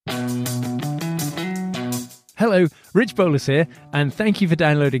Hello, Rich Bolus here, and thank you for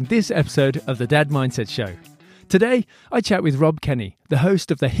downloading this episode of the Dad Mindset Show. Today, I chat with Rob Kenney, the host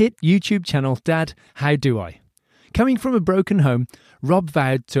of the hit YouTube channel Dad, How Do I? Coming from a broken home, Rob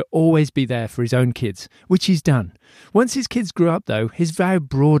vowed to always be there for his own kids, which he's done. Once his kids grew up, though, his vow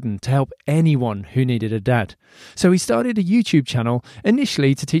broadened to help anyone who needed a dad. So he started a YouTube channel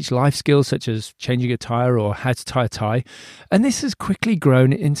initially to teach life skills such as changing a tire or how to tie a tie. And this has quickly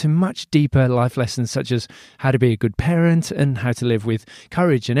grown into much deeper life lessons such as how to be a good parent and how to live with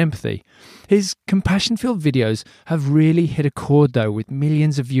courage and empathy. His compassion-filled videos have really hit a chord, though, with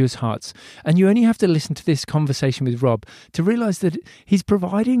millions of viewers' hearts. And you only have to listen to this conversation with Rob to realize that he's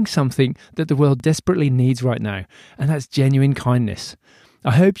providing something that the world desperately needs right now, and that's genuine kindness.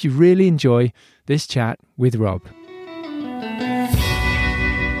 I hope you really enjoy this chat with Rob.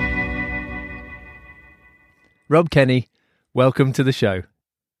 Rob Kenney, welcome to the show.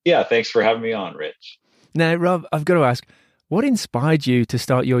 Yeah, thanks for having me on, Rich. Now, Rob, I've got to ask, what inspired you to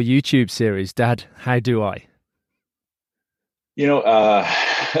start your YouTube series, Dad, How Do I? You know,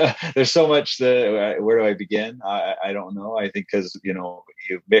 there's so much where do I begin? I don't know. I think because, you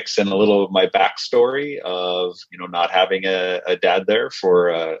mix in a little of my backstory of, not having a dad there for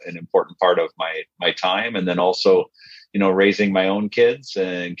an important part of my time. And then also, raising my own kids,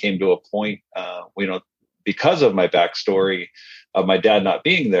 and came to a point, because of my backstory of my dad not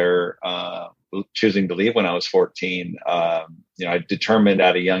being there, choosing to leave when I was 14, I determined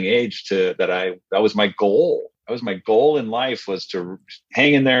at a young age that was my goal. That was my goal in life, was to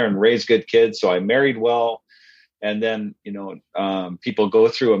hang in there and raise good kids. So I married well. And then, people go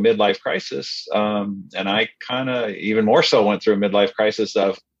through a midlife crisis. And I kind of even more so went through a midlife crisis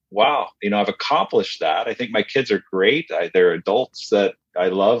of, wow, I've accomplished that. I think my kids are great. They're adults that I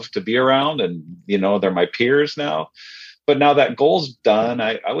love to be around, and, they're my peers now. But now that goal's done,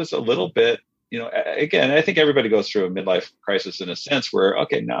 I was a little bit, again, I think everybody goes through a midlife crisis in a sense where,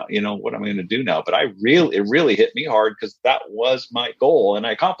 okay, now, what am I going to do now? But it really hit me hard because that was my goal and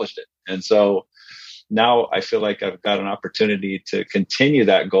I accomplished it. And so now I feel like I've got an opportunity to continue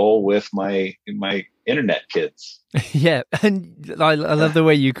that goal with my internet kids. Yeah. And I love the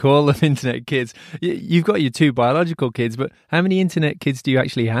way you call them internet kids. You've got your two biological kids, but how many internet kids do you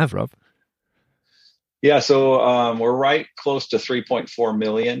actually have, Rob? Yeah, so we're right close to 3.4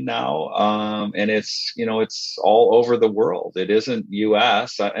 million now, and it's all over the world. It isn't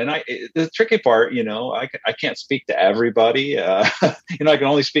U.S. The tricky part, I can't speak to everybody. I can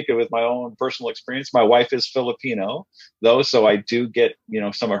only speak with my own personal experience. My wife is Filipino, though, so I do get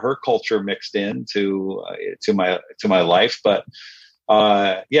some of her culture mixed in to my life, but.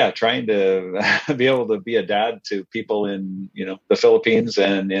 Trying to be able to be a dad to people in, the Philippines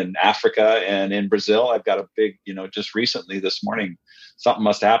and in Africa and in Brazil. I've got a big, just recently this morning, something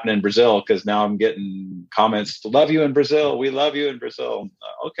must happen in Brazil because now I'm getting comments, love you in Brazil. We love you in Brazil.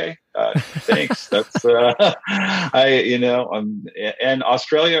 Okay. Thanks. That's, and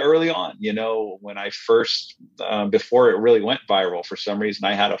Australia early on, when I first, before it really went viral, for some reason,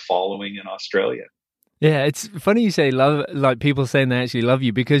 I had a following in Australia. Yeah, it's funny you say love, like people saying they actually love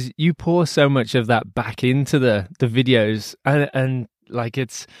you, because you pour so much of that back into the videos, and like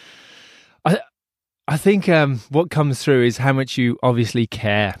it's, I think what comes through is how much you obviously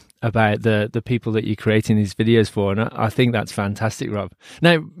care about the people that you're creating these videos for, and I think that's fantastic, Rob.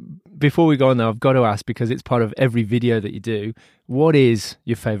 Now, before we go on though, I've got to ask, because it's part of every video that you do, what is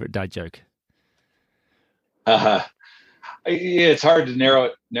your favorite dad joke? It's hard to narrow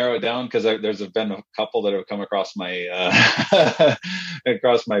it down because there's been a couple that have come across my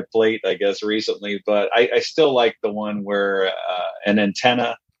across my plate, I guess, recently. But I still like the one where an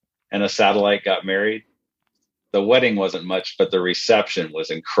antenna and a satellite got married. The wedding wasn't much, but the reception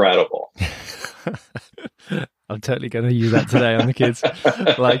was incredible. I'm totally going to use that today on the kids.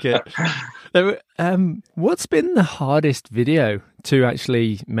 Like it. So, what's been the hardest video to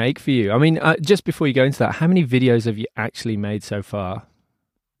actually make for you? I mean, just before you go into that, how many videos have you actually made so far?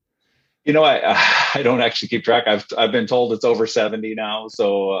 I don't actually keep track. I've been told it's over 70 now.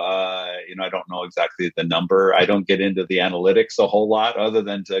 So, I don't know exactly the number. I don't get into the analytics a whole lot other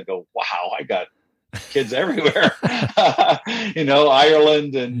than to go, wow, I got kids everywhere,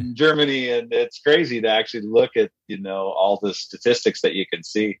 Ireland and Germany. And it's crazy to actually look at, all the statistics that you can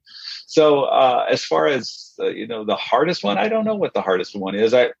see. So as far as, the hardest one, I don't know what the hardest one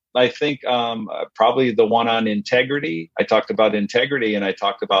is. I think probably the one on integrity. I talked about integrity, and I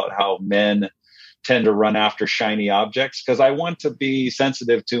talked about how men tend to run after shiny objects because I want to be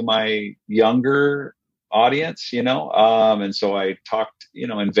sensitive to my younger audience, and so I talked,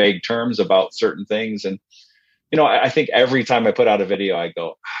 in vague terms about certain things. And, I think every time I put out a video, I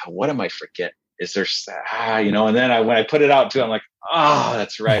go, what am I forgetting? is there, and then when I put it out too, I'm like, oh,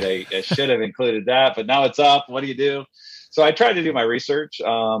 that's right. I should have included that, but now it's up. What do you do? So I try to do my research.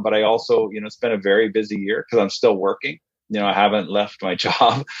 But I also, it's been a very busy year because I'm still working. I haven't left my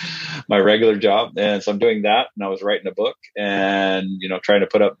job, my regular job. And so I'm doing that. And I was writing a book and, trying to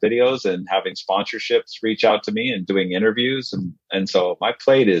put up videos and having sponsorships reach out to me and doing interviews. And so my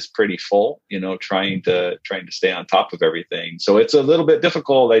plate is pretty full, trying to stay on top of everything. So it's a little bit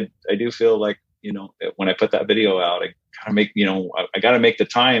difficult. I do feel like, when I put that video out, I got to make the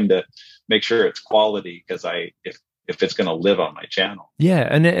time to make sure it's quality, because if it's going to live on my channel. Yeah,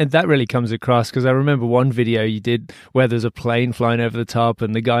 and that really comes across, because I remember one video you did where there's a plane flying over the top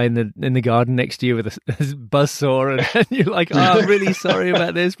and the guy in the garden next to you with a buzzsaw, and you're like, oh, I'm really sorry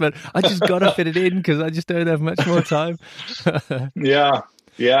about this, but I just got to fit it in because I just don't have much more time. Yeah,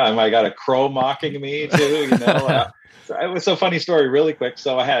 and I got a crow mocking me too, It was a funny story really quick.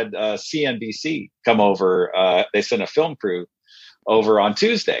 So I had CNBC come over. They sent a film crew over on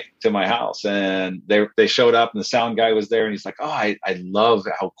Tuesday to my house, and they showed up, and the sound guy was there, and he's like, oh, I love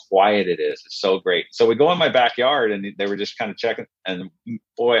how quiet it is. It's so great. So we go in my backyard, and they were just kind of checking, and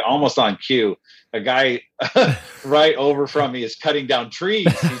boy, almost on cue, a guy right over from me is cutting down trees.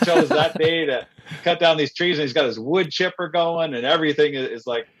 He chose that day to cut down these trees, and he's got his wood chipper going, and everything is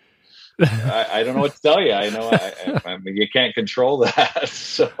like, I don't know what to tell you. I know I mean, you can't control that.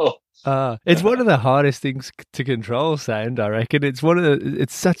 So it's one of the hardest things to control, sound, I reckon. It's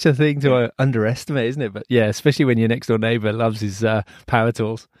such a thing to underestimate, isn't it? But yeah, especially when your next door neighbor loves his power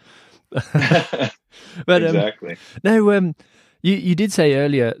tools. But exactly. Now, you did say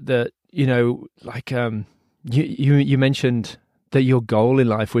earlier that, you mentioned that your goal in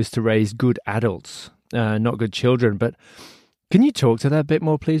life was to raise good adults, not good children. But can you talk to that a bit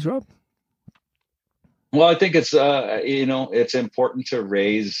more, please, Rob? Well, I think it's, it's important to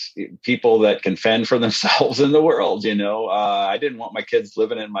raise people that can fend for themselves in the world. I didn't want my kids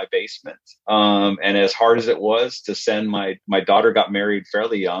living in my basement. And as hard as it was to send my daughter got married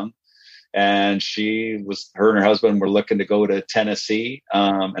fairly young, and her and her husband were looking to go to Tennessee.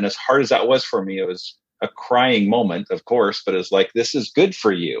 And as hard as that was for me, it was a crying moment, of course, but it's like, this is good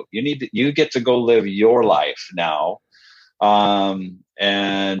for you. You get to go live your life now.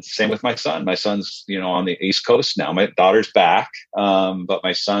 And same with my son. My son's, on the East Coast now. My daughter's back. But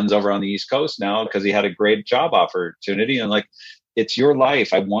my son's over on the East Coast now because he had a great job opportunity. And like, it's your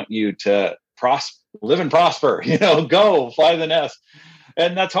life. I want you to live and prosper, go fly the nest.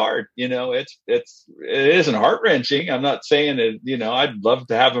 And that's hard. It isn't heart-wrenching. I'm not saying it, I'd love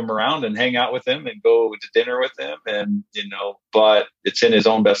to have him around and hang out with him and go to dinner with him. And, but it's in his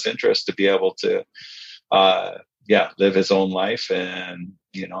own best interest to be able to, live his own life. And,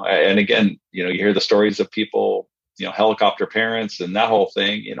 and again, you hear the stories of people, helicopter parents and that whole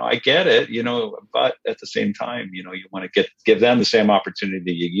thing, I get it, but at the same time, you want to give them the same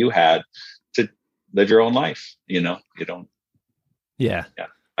opportunity you had to live your own life. You don't. Yeah.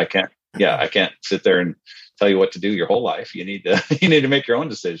 I can't sit there and tell you what to do your whole life. You need to make your own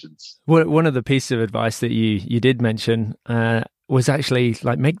decisions. One of the pieces of advice that you did mention, was actually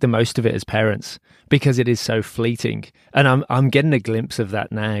like, make the most of it as parents, because it is so fleeting. And I'm getting a glimpse of that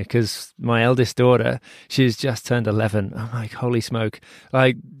now, because my eldest daughter, she's just turned 11. I'm like, holy smoke.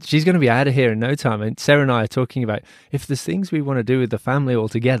 Like, she's going to be out of here in no time. And Sarah and I are talking about, if there's things we want to do with the family all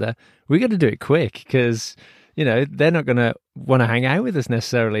together, we got to do it quick, because they're not going to want to hang out with us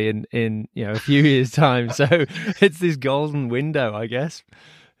necessarily in a few years' time. So it's this golden window, I guess.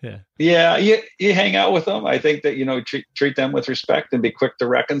 Yeah. You hang out with them. I think that, treat them with respect and be quick to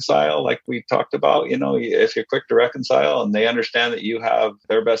reconcile. Like we talked about, if you're quick to reconcile and they understand that you have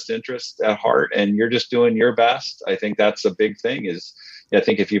their best interest at heart and you're just doing your best, I think that's a big thing. I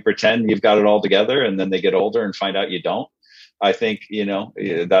think if you pretend you've got it all together and then they get older and find out you don't, I think,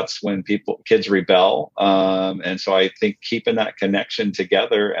 that's when kids rebel. And so I think keeping that connection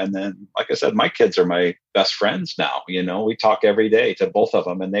together. And then, like I said, my kids are my best friends now. We talk every day to both of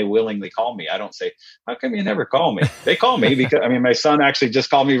them and they willingly call me. I don't say, how come you never call me? They call me because, my son actually just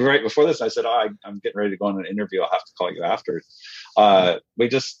called me right before this. I said, I'm getting ready to go on an interview. I'll have to call you after. We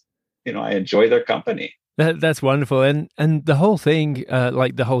just, I enjoy their company. That's wonderful. And the whole thing,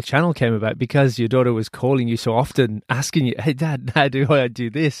 like the whole channel came about because your daughter was calling you so often, asking you, hey, Dad, how do I do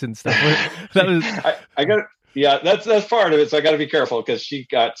this and stuff. I got, that's part of it. So I got to be careful because she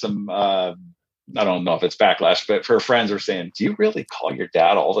got some I don't know if it's backlash, but her friends were saying, "Do you really call your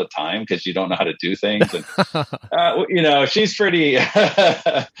dad all the time because you don't know how to do things?" And she's pretty,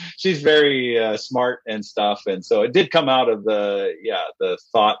 she's very smart and stuff. And so it did come out of the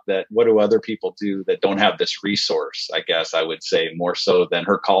thought that what do other people do that don't have this resource? I guess I would say more so than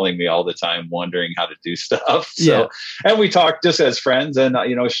her calling me all the time, wondering how to do stuff. So, and we talked just as friends, and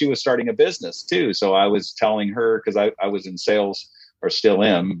she was starting a business too. So I was telling her, because I was in sales, or still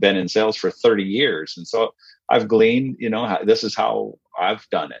am, been in sales for 30 years. And so I've gleaned, this is how I've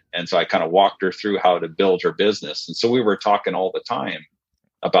done it. And so I kind of walked her through how to build her business. And so we were talking all the time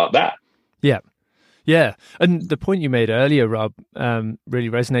about that. Yeah. Yeah. And the point you made earlier, Rob,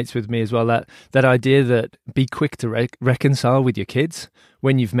 really resonates with me as well. That idea that be quick to reconcile with your kids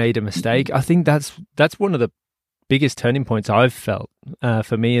when you've made a mistake. Mm-hmm. I think that's one of the biggest turning points I've felt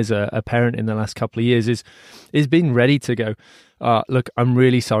for me as a parent in the last couple of years is being ready to go, look, I'm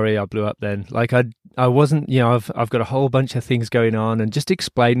really sorry I blew up then. Like I wasn't, I've got a whole bunch of things going on, and just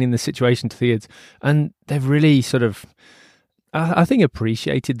explaining the situation to the kids, and they've really sort of, I think,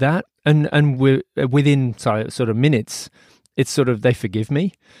 appreciated that, and we're within sort of minutes, it's sort of, they forgive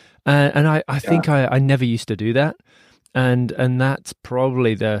me, and I think I never used to do that. And that's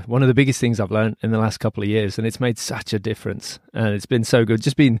probably one of the biggest things I've learned in the last couple of years, and it's made such a difference. And it's been so good.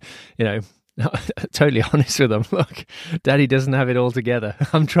 Just being, totally honest with them. Look, Daddy doesn't have it all together.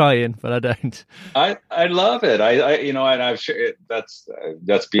 I'm trying, but I don't. I love it. And I'm sure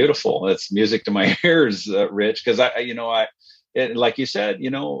that's beautiful. It's music to my ears, Rich, because like you said,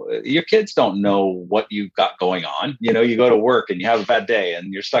 your kids don't know what you've got going on. You go to work and you have a bad day,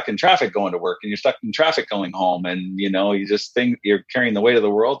 and you're stuck in traffic going to work, and you're stuck in traffic going home. And, you just think you're carrying the weight of the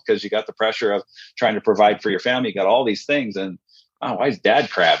world because you got the pressure of trying to provide for your family. You got all these things. And, why is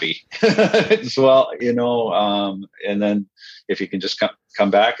Dad crabby? Well, and then if you can just come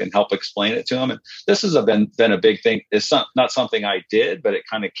back and help explain it to them. And this has been a big thing. It's not something I did, but it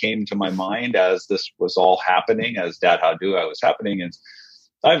kind of came to my mind as this was all happening, as Dad How Do I was happening. And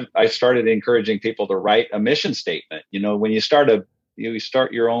I started encouraging people to write a mission statement. When you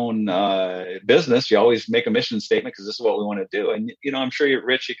start your own business, you always make a mission statement because this is what we want to do. And, I'm sure you're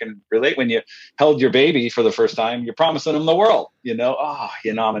Rich, you can relate when you held your baby for the first time, you're promising them the world, I'm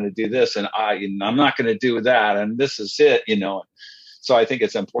going to do this, and I'm not going to do that. And this is it, So I think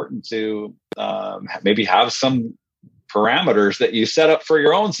it's important to maybe have some parameters that you set up for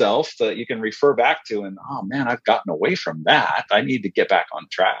your own self that you can refer back to, and oh man, I've gotten away from that. I need to get back on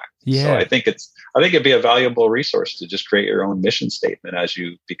track. Yeah. So I think it'd be a valuable resource to just create your own mission statement as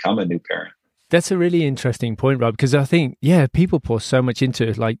you become a new parent. That's a really interesting point, Rob, because I think, people pour so much into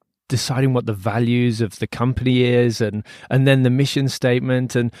it, like deciding what the values of the company is, and then the mission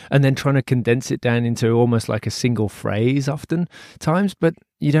statement, and then trying to condense it down into almost like a single phrase oftentimes, but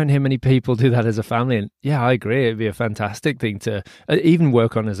you don't hear many people do that as a family. And I agree, it'd be a fantastic thing to even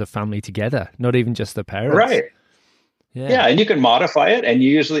work on as a family together, not even just the parents. Right. Yeah. And you can modify it, and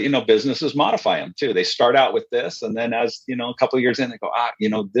you usually, businesses modify them too. They start out with this, and then as, a couple of years in, they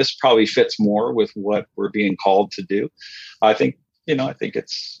go, this probably fits more with what we're being called to do. I think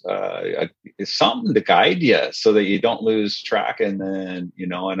it's something to guide you so that you don't lose track. And then,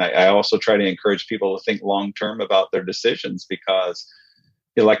 and I also try to encourage people to think long-term about their decisions, because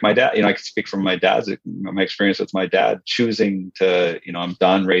like my dad, I can speak from my experience with my dad choosing to, I'm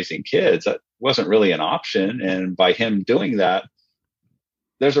done raising kids. That wasn't really an option. And by him doing that,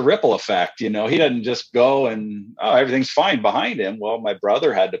 there's a ripple effect. He doesn't just go and everything's fine behind him. Well, my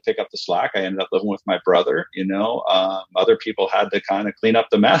brother had to pick up the slack. I ended up living with my brother. Other people had to kind of clean up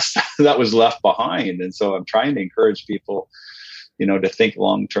the mess that was left behind. And so I'm trying to encourage people, to think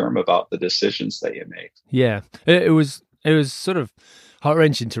long term about the decisions that you make. Yeah, it was sort of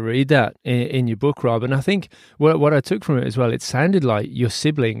heart-wrenching to read that in your book, Rob. And I think what I took from it as well, it sounded like your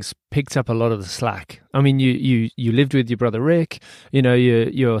siblings picked up a lot of the slack. I mean, you lived with your brother Rick,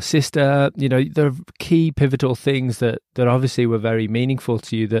 your sister, there are key pivotal things that obviously were very meaningful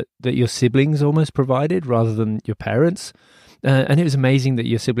to you that your siblings almost provided rather than your parents. And it was amazing that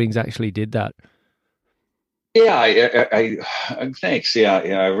your siblings actually did that. Yeah, I thanks. Yeah,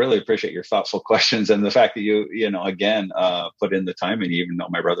 I really appreciate your thoughtful questions, and the fact that you again put in the time, and you even know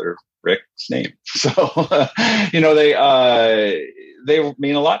my brother Rick's name. So they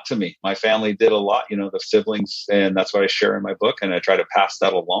mean a lot to me. My family did a lot. The siblings, and that's what I share in my book, and I try to pass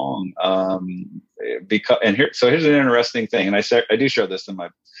that along. Here's an interesting thing, and I do share this in my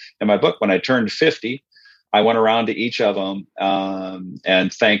book. When I turned 50. I went around to each of them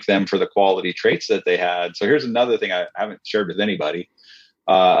and thanked them for the quality traits that they had. So here's another thing I haven't shared with anybody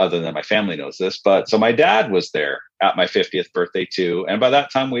other than my family knows this. But so my dad was there at my 50th birthday too. And by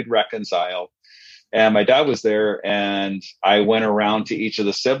that time we'd reconciled. And my dad was there, and I went around to each of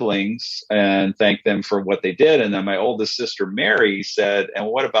the siblings and thanked them for what they did. And then my oldest sister, Mary, said, "And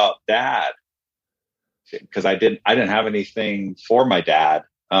what about Dad?" Because I didn't have anything for my dad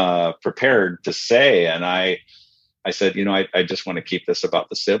prepared to say. And I said, I just want to keep this about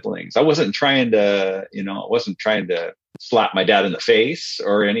the siblings. I wasn't trying to slap my dad in the face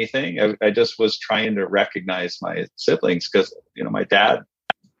or anything. I just was trying to recognize my siblings, because, my dad,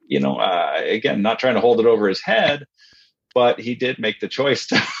 again, not trying to hold it over his head, but he did make the choice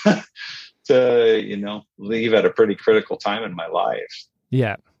to leave at a pretty critical time in my life.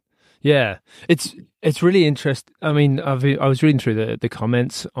 Yeah. Yeah. It's really interesting. I mean, I was reading through the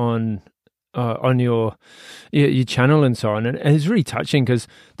comments on your channel and so on, and it's really touching, because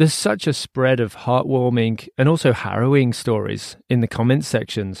there's such a spread of heartwarming and also harrowing stories in the comments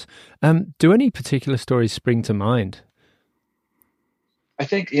sections. Do any particular stories spring to mind? I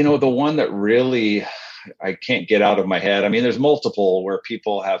think, the one that really I can't get out of my head. I mean, there's multiple where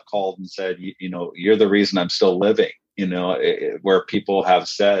people have called and said, you're the reason I'm still living, where people have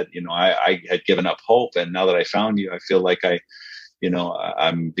said, I had given up hope, and now that I found you, I feel like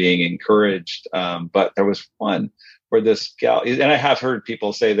I'm being encouraged. But there was one where this gal, and I have heard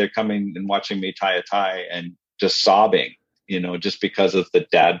people say they're coming and watching me tie a tie and just sobbing, just because of the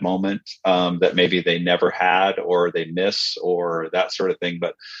dad moment that maybe they never had or they miss or that sort of thing.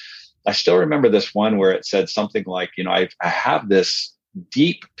 But I still remember this one where it said something like, I have this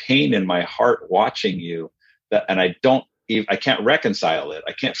deep pain in my heart watching you, and I can't reconcile it.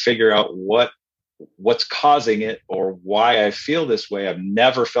 I can't figure out what's causing it or why I feel this way. I've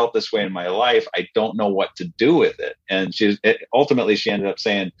never felt this way in my life. I don't know what to do with it. And ultimately she ended up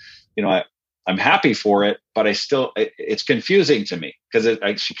saying, I'm happy for it, but it's confusing to me,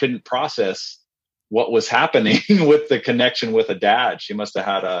 because she couldn't process what was happening with the connection with a dad. She must have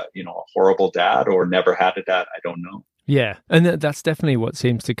had a horrible dad, or never had a dad. I don't know. Yeah, and that's definitely what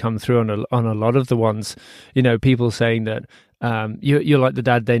seems to come through on a lot of the ones. People saying that you're like the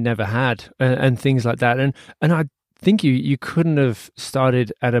dad they never had, and things like that. And I think you couldn't have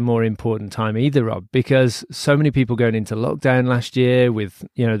started at a more important time either, Rob, because so many people going into lockdown last year with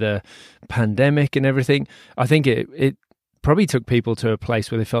the pandemic and everything. I think it probably took people to a place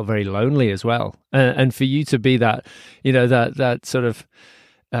where they felt very lonely as well. And for you to be that, that sort of,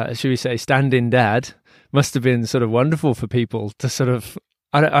 should we say, stand-in dad, must have been sort of wonderful for people to sort of,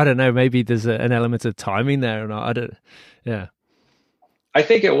 I don't know, maybe there's an element of timing there or not. Yeah. I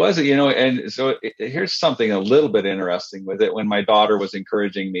think it was, and so here's something a little bit interesting with it. When my daughter was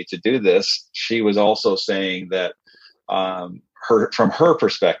encouraging me to do this, she was also saying that from her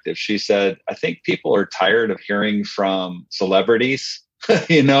perspective, she said, I think people are tired of hearing from celebrities,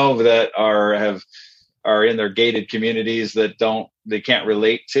 that are in their gated communities that they can't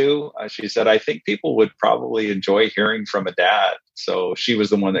relate to. She said, I think people would probably enjoy hearing from a dad. So she was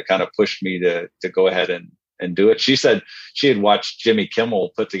the one that kind of pushed me to go ahead and do it. She said she had watched Jimmy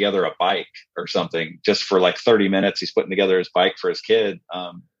Kimmel put together a bike or something just for like 30 minutes. He's putting together his bike for his kid.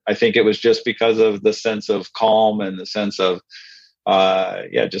 I think it was just because of the sense of calm and the sense of,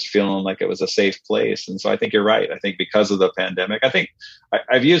 just feeling like it was a safe place. And so I think you're right. I think because of the pandemic, I think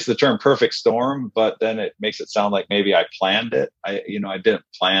I've used the term perfect storm, but then it makes it sound like maybe I planned it. I didn't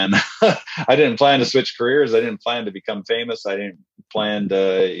plan, I didn't plan to switch careers. I didn't plan to become famous. I didn't plan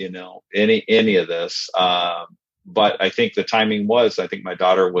to, any of this. But I think the timing I think my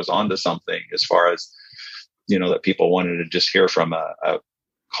daughter was onto something as far as, that people wanted to just hear from a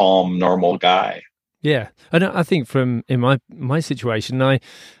calm, normal guy. Yeah, and I think in my situation,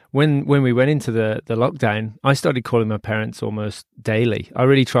 when we went into the lockdown, I started calling my parents almost daily. I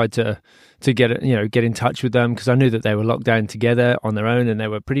really tried to get in touch with them, because I knew that they were locked down together on their own, and they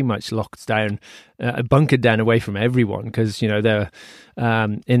were pretty much locked down, bunkered down away from everyone, because they're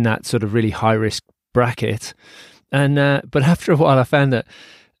in that sort of really high risk bracket. And but after a while, I found that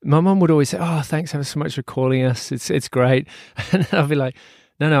my mum would always say, "Oh, thanks ever so much for calling us. It's great," and I'll be like,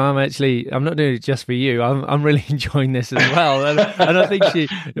 No, I'm not doing it just for you. I'm really enjoying this as well. And I think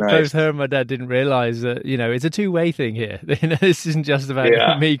both her and my dad didn't realize that, it's a two-way thing here. This isn't just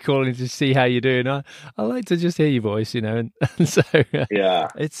about me calling to see how you're doing. I like to just hear your voice, and so yeah.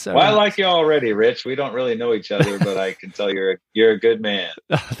 It's so I like you already, Rich. We don't really know each other, but I can tell you're a good man.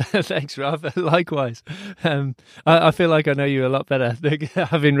 Thanks, Rob. Likewise. I feel like I know you a lot better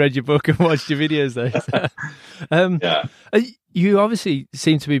having read your book and watched your videos though. Yeah. You obviously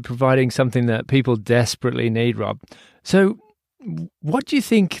seem to be providing something that people desperately need, Rob. So what do you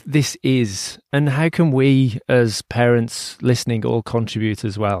think this is, and how can we as parents listening all contribute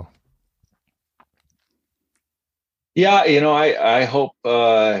as well? Yeah, I hope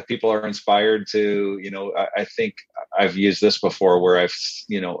people are inspired to, I think I've used this before where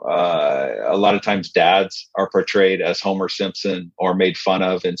a lot of times dads are portrayed as Homer Simpson or made fun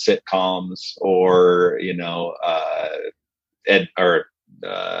of in sitcoms or, Ed or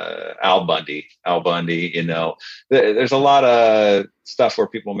Al Bundy, there's a lot of stuff where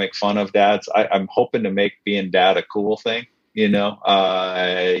people make fun of dads. I'm hoping to make being dad a cool thing.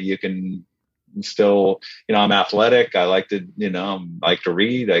 You can still, I'm athletic. I like to, like to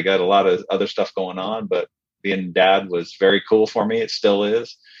read. I got a lot of other stuff going on, but being dad was very cool for me. It still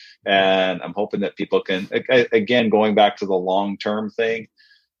is. And I'm hoping that people can, again, going back to the long-term thing,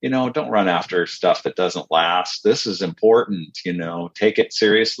 don't run after stuff that doesn't last. This is important, take it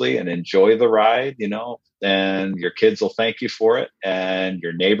seriously and enjoy the ride, and your kids will thank you for it and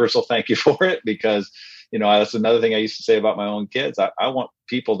your neighbors will thank you for it because, that's another thing I used to say about my own kids. I want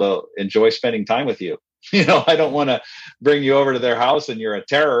people to enjoy spending time with you. I don't want to bring you over to their house and you're a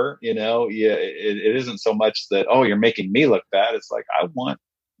terror. It isn't so much that, oh, you're making me look bad. It's like, I want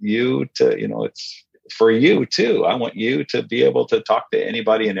you to, it's for you too. I want you to be able to talk to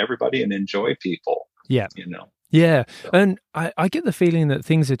anybody and everybody and enjoy people. Yeah. Yeah. So. And I get the feeling that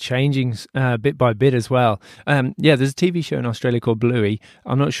things are changing bit by bit as well. There's a TV show in Australia called Bluey.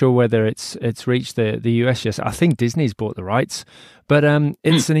 I'm not sure whether it's reached the US yet. I think Disney's bought the rights. But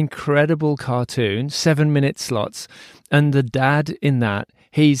it's an incredible cartoon, 7-minute slots. And the dad in that,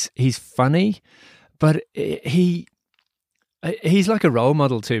 he's funny, but he's like a role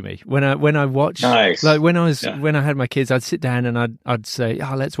model to me. When I watch, nice. Like when I had my kids, I'd sit down and I'd say,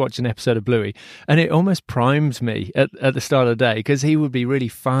 let's watch an episode of Bluey, and it almost primes me at the start of the day because he would be really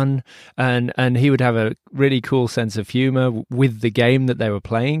fun and he would have a really cool sense of humor with the game that they were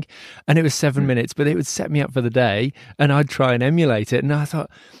playing, and it was 7 minutes, but it would set me up for the day, and I'd try and emulate it. And I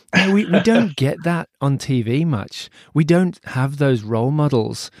thought, we don't get that on TV much. We don't have those role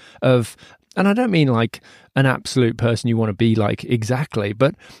models of. And I don't mean like an absolute person you want to be like exactly,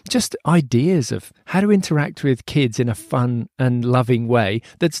 but just ideas of how to interact with kids in a fun and loving way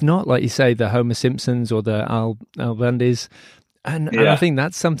that's not, like you say, the Homer Simpsons or the Al Bundys. And I think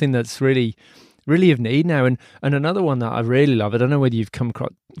that's something that's really, really of need now. And another one that I really love, I don't know whether you've come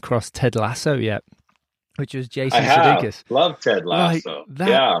across Ted Lasso yet, which was Jason Sudeikis. Love Ted Lasso.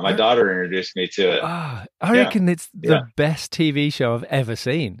 My daughter introduced me to it. I reckon it's the best TV show I've ever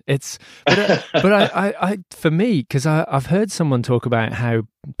seen. But I for me, because I've heard someone talk about how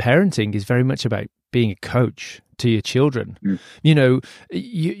parenting is very much about being a coach to your children.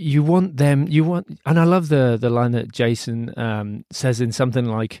 You want them. And I love the line that Jason says in something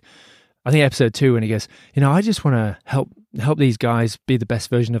like, I think episode 2, when he goes, I just want to help these guys be the best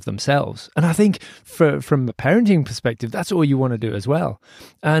version of themselves. And I think from a parenting perspective, that's all you want to do as well.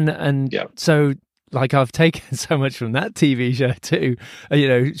 And so like I've taken so much from that TV show too,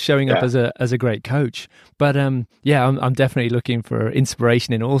 showing up as a great coach. But I'm definitely looking for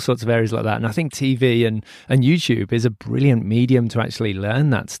inspiration in all sorts of areas like that. And I think TV and YouTube is a brilliant medium to actually learn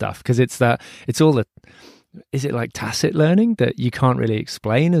that stuff, because is it like tacit learning that you can't really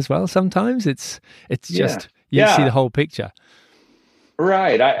explain as well? Sometimes it's just you see the whole picture.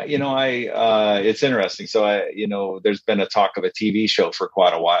 Right. It's interesting. So there's been a talk of a TV show for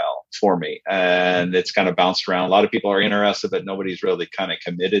quite a while for me, and it's kind of bounced around. A lot of people are interested, but nobody's really kind of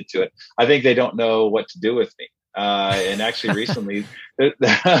committed to it. I think they don't know what to do with me. And actually recently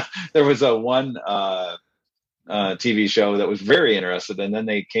there was a one TV show that was very interested. And then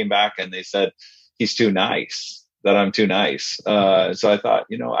they came back and they said, he's too nice, that I'm too nice. So I thought,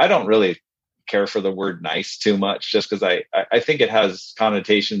 I don't really care for the word nice too much, just because I think it has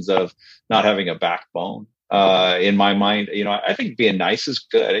connotations of not having a backbone. In my mind, I think being nice is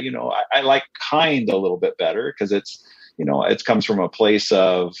good. I like kind a little bit better because it's, it comes from a place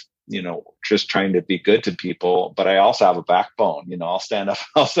of, just trying to be good to people. But I also have a backbone. I'll stand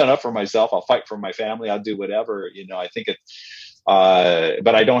up for myself. I'll fight for my family. I'll do whatever. I think it's,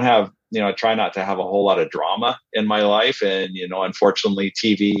 but I don't have, I try not to have a whole lot of drama in my life. And, unfortunately,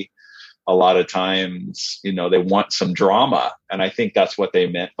 TV, a lot of times, they want some drama. And I think that's what they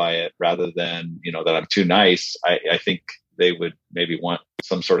meant by it, rather than, that I'm too nice. I think they would maybe want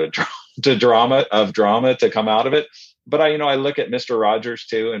some sort of drama to come out of it. But I look at Mr. Rogers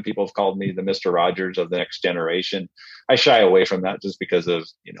too, and people have called me the Mr. Rogers of the next generation. I shy away from that just because of,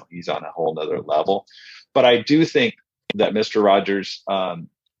 he's on a whole nother level. But I do think that Mr. Rogers, I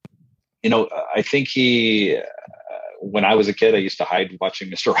think when I was a kid, I used to hide watching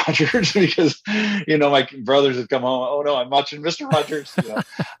Mr. Rogers because, my brothers would come home. Oh no, I'm watching Mr. Rogers.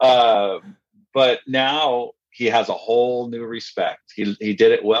 But now, he has a whole new respect. He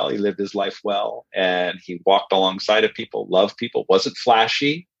did it well. He lived his life well, and he walked alongside of people, loved people, wasn't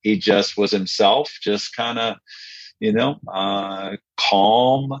flashy. He just was himself, just kind of,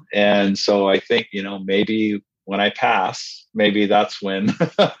 calm. And so I think, maybe when I pass, maybe that's when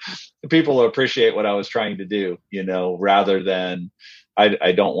people will appreciate what I was trying to do, rather than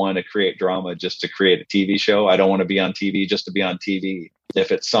I don't want to create drama just to create a TV show. I don't want to be on TV just to be on TV. If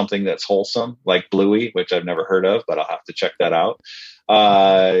it's something that's wholesome, like Bluey, which I've never heard of, but I'll have to check that out.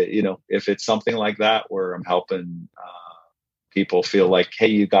 If it's something like that where I'm helping people feel like, hey,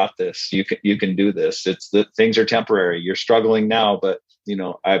 you got this, you can do this. It's that things are temporary. You're struggling now, but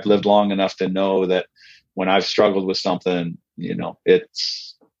I've lived long enough to know that when I've struggled with something, it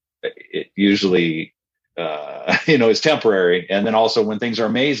usually is temporary. And then also when things are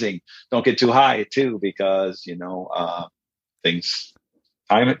amazing, don't get too high too, because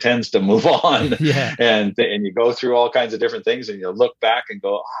time it tends to move on. Yeah. And you go through all kinds of different things, and you look back and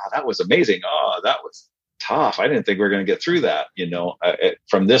go, that was amazing. That was tough. I didn't think we were going to get through that.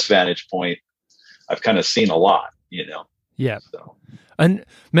 From this vantage point, I've kind of seen a lot, Yeah. So. And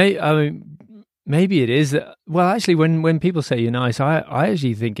maybe it is. Well, actually, when people say you're nice, I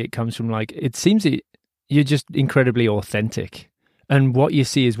actually think it comes from, like, it seems that you're just incredibly authentic, and what you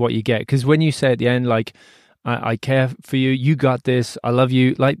see is what you get. Because when you say at the end, like, I care for you, you got this, I love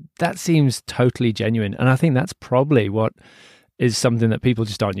you, like, that seems totally genuine. And I think that's probably what is something that people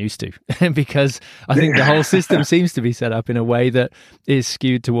just aren't used to, because I think the whole system seems to be set up in a way that is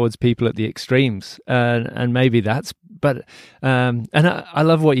skewed towards people at the extremes. And maybe that's, but, and I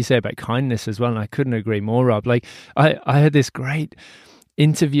love what you say about kindness as well. And I couldn't agree more, Rob. Like, I had this great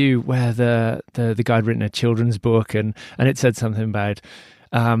interview where the guy had written a children's book, and it said something about,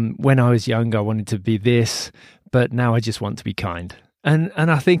 when I was young, I wanted to be this, but now I just want to be kind. And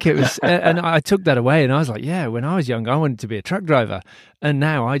I think it was, and I took that away, and I was like, yeah, when I was young, I wanted to be a truck driver, and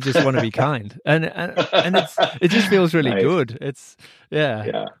now I just want to be kind. And it just feels really nice. Good. It's,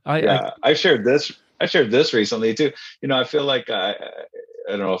 yeah. I shared this recently too. I feel like, I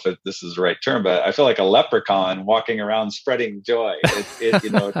don't know if this is the right term, but I feel like a leprechaun walking around spreading joy.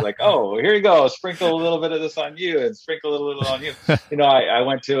 It's like, oh, here you go. Sprinkle a little bit of this on you, and sprinkle a little on you. I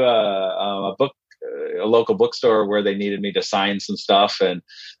went to a local bookstore where they needed me to sign some stuff, and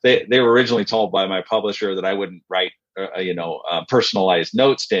they were originally told by my publisher that I wouldn't write, personalized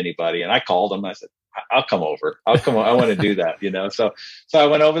notes to anybody. And I called them. And I said, I'll come over. I want to do that, So I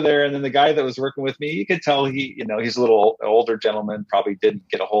went over there, and then the guy that was working with me, you could tell he's a little older gentleman, probably didn't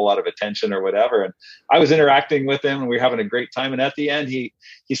get a whole lot of attention or whatever. And I was interacting with him, and we were having a great time. And at the end, he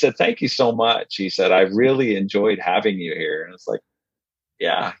said, "Thank you so much." He said, "I really enjoyed having you here." And it's like,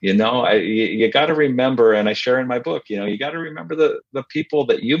 yeah, you got to remember, and I share in my book, you got to remember the people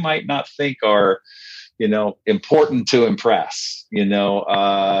that you might not think are, important to impress,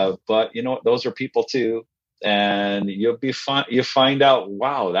 but those are people too. And you'll be fine. You find out,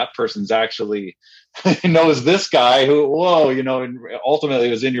 wow, that person's actually knows this guy who, and ultimately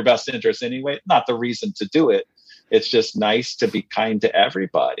was in your best interest anyway. Not the reason to do it. It's just nice to be kind to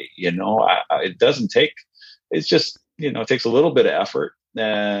everybody. It doesn't take, it's just, it takes a little bit of effort,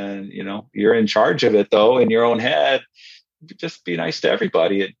 and, you're in charge of it though, in your own head. Just be nice to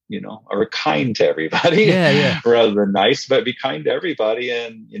everybody, or kind to everybody. Yeah. Rather than nice, but be kind to everybody,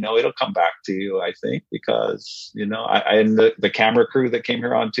 and it'll come back to you, I think, because I and the camera crew that came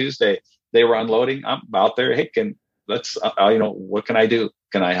here on Tuesday, they were unloading. I'm out there. Hey, what can I do?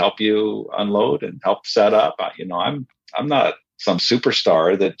 Can I help you unload and help set up? I'm not some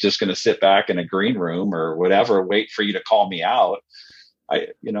superstar that's just going to sit back in a green room or whatever, wait for you to call me out. I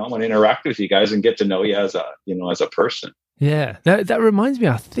want to interact with you guys and get to know you as a person. Yeah, that reminds me.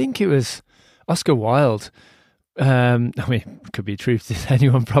 I think it was Oscar Wilde. It could be truth to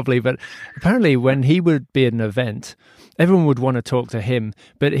anyone probably, but apparently when he would be at an event, everyone would want to talk to him,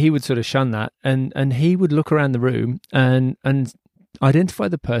 but he would sort of shun that, and he would look around the room and identify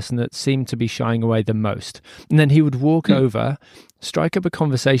the person that seemed to be shying away the most, and then he would walk over, strike up a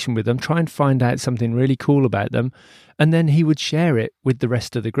conversation with them, try and find out something really cool about them, and then he would share it with the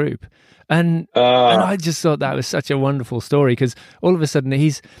rest of the group. And I just thought that was such a wonderful story, because all of a sudden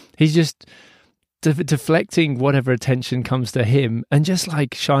he's just deflecting whatever attention comes to him and just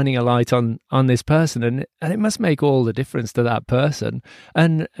like shining a light on this person, and it must make all the difference to that person.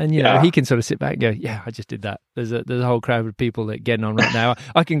 And he can sort of sit back and go, yeah, I just did that. There's a whole crowd of people that are getting on right now.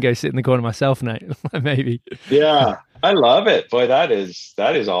 I can go sit in the corner myself now, maybe. Yeah, I love it. Boy, that is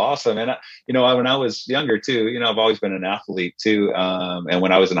awesome. And when I was younger too, I've always been an athlete too. And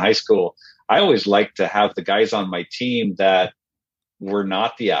when I was in high school, I always liked to have the guys on my team that were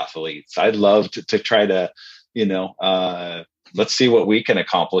not the athletes. I'd love to try to let's see what we can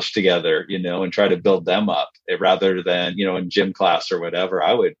accomplish together, and try to build them up rather than, in gym class or whatever.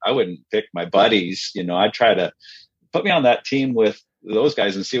 I wouldn't pick my buddies, I'd try to put me on that team with those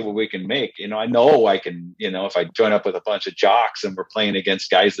guys and see what we can make. I know I can, if I join up with a bunch of jocks and we're playing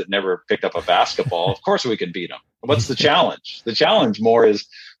against guys that never picked up a basketball, of course we can beat them. What's the challenge? The challenge more is,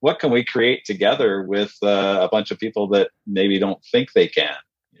 what can we create together with a bunch of people that maybe don't think they can?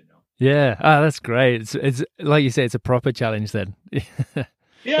 Yeah, that's great. It's like you say, it's a proper challenge then.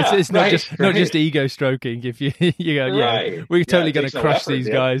 Yeah, it's not just ego stroking. If you go, right. We're totally going to crush these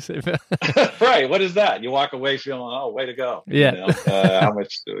guys. Right. What is that? You walk away feeling, oh, way to go. Yeah.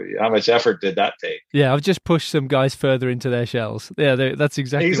 How much effort did that take? Yeah, I've just pushed some guys further into their shells. Yeah, that's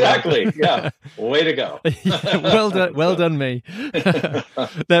exactly. Right. Yeah. Way to go. Well done, me.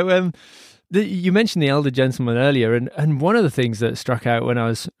 Now, you mentioned the elder gentleman earlier, and one of the things that struck out when I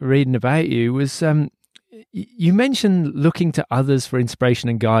was reading about you was you mentioned looking to others for inspiration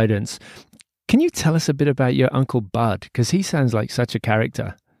and guidance. Can you tell us a bit about your Uncle Bud? Because he sounds like such a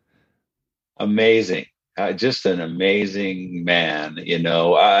character. Amazing. Just an amazing man.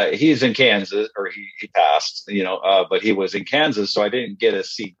 He's in Kansas, or he passed, but he was in Kansas, so I didn't get to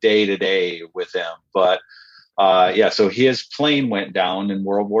see day to day with him. But so his plane went down in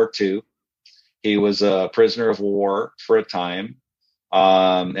World War II. He was a prisoner of war for a time,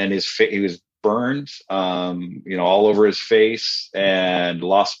 and he was burned, all over his face, and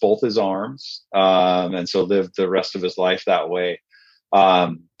lost both his arms, and so lived the rest of his life that way.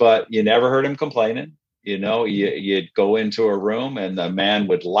 But you never heard him complaining. You'd go into a room and the man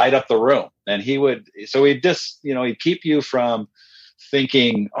would light up the room, and he'd keep you from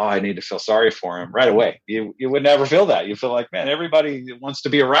thinking, oh, I need to feel sorry for him right away. You would never feel that. You feel like, man, everybody wants to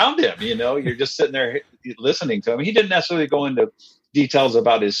be around him. You're just sitting there listening to him. He didn't necessarily go into details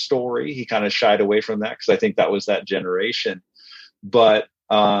about his story. He kind of shied away from that, because I think that was that generation. But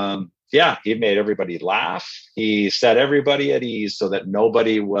he made everybody laugh. He set everybody at ease so that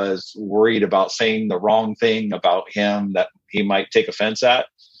nobody was worried about saying the wrong thing about him that he might take offense at.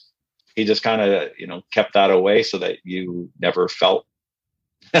 He just kind of, kept that away so that you never felt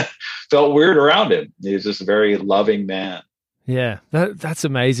weird around him. He was just a very loving man. Yeah, that's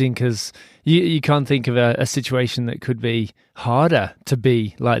amazing, because you can't think of a situation that could be harder to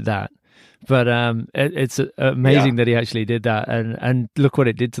be like that. But it's amazing that he actually did that, and look what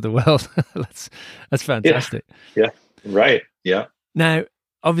it did to the world. That's fantastic. Yeah, right. Yeah. Now,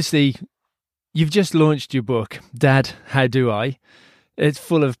 obviously, you've just launched your book, Dad, How Do I? It's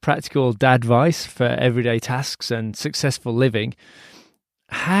full of practical dad advice for everyday tasks and successful living.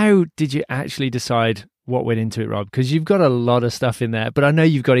 How did you actually decide what went into it, Rob? Because you've got a lot of stuff in there, but I know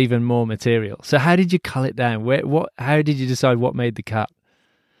you've got even more material. So how did you cull it down? How did you decide what made the cut?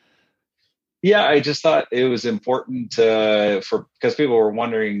 Yeah, I just thought it was important because people were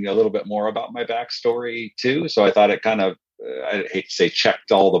wondering a little bit more about my backstory too. So I thought it kind of, I hate to say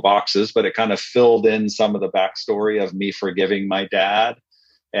checked all the boxes, but it kind of filled in some of the backstory of me forgiving my dad.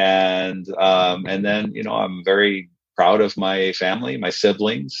 And then, I'm very proud of my family, my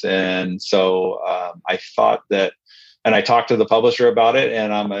siblings. And so I thought that, and I talked to the publisher about it,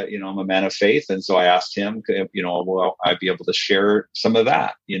 and I'm a man of faith. And so I asked him, will I be able to share some of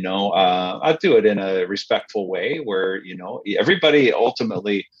that? I'd do it in a respectful way where, everybody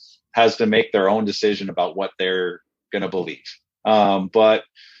ultimately has to make their own decision about what they're going to believe. But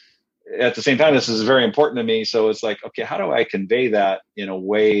at the same time, this is very important to me. So it's like, okay, how do I convey that in a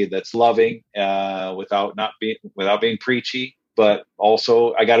way that's loving, without being preachy? But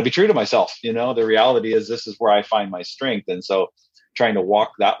also, I got to be true to myself. The reality is, this is where I find my strength. And so trying to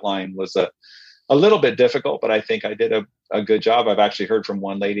walk that line was a little bit difficult, but I think I did a good job. I've actually heard from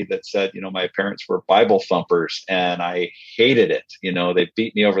one lady that said, my parents were Bible thumpers and I hated it. They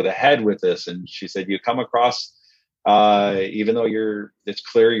beat me over the head with this. And she said, you come across, even though it's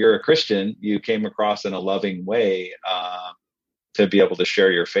clear you're a Christian, you came across in a loving way, to be able to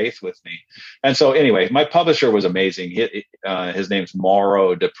share your faith with me. And so anyway, my publisher was amazing. His name's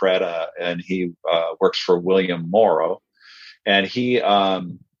Mauro DePreta, and he works for William Morrow. And he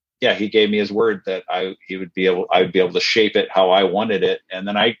gave me his word that I would be able to shape it how I wanted it. And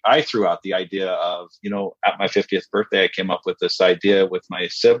then I threw out the idea of, at my 50th birthday, I came up with this idea with my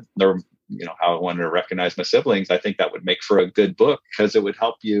siblings, how I wanted to recognize my siblings. I think that would make for a good book, because it would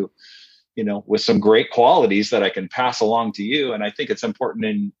help you, with some great qualities that I can pass along to you. And I think it's important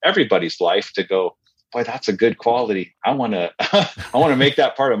in everybody's life to go, boy, that's a good quality. I want to make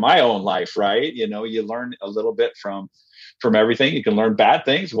that part of my own life. Right. You learn a little bit from everything. You can learn bad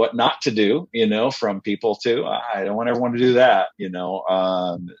things, what not to do, from people too. I don't want everyone to do that,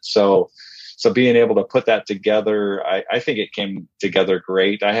 So So being able to put that together, I think it came together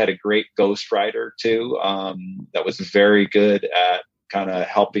great. I had a great ghostwriter too, that was very good at kind of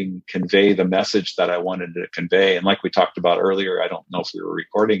helping convey the message that I wanted to convey. And like we talked about earlier, I don't know if we were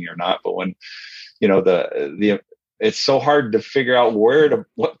recording or not, but when, it's so hard to figure out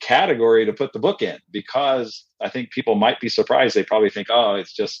what category to put the book in, because I think people might be surprised. They probably think, oh,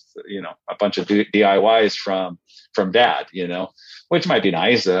 it's just, a bunch of DIYs from dad, which might be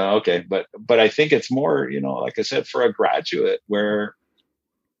nice. Okay. But I think it's more, like I said, for a graduate where,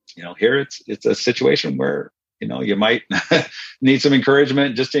 here it's a situation where, you might need some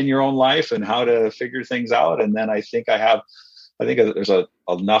encouragement just in your own life and how to figure things out. And then I think there's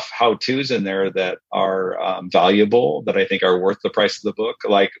enough how-tos in there that are valuable, that I think are worth the price of the book.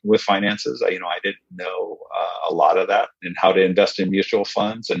 Like with finances, I didn't know a lot of that, and how to invest in mutual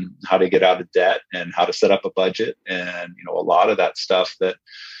funds and how to get out of debt and how to set up a budget. And, a lot of that stuff that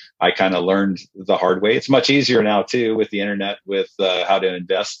I kind of learned the hard way. It's much easier now too with the internet, with how to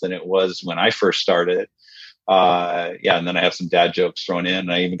invest, than it was when I first started. And then I have some dad jokes thrown in,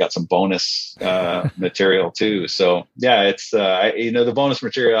 and I even got some bonus material too. So yeah, it's the bonus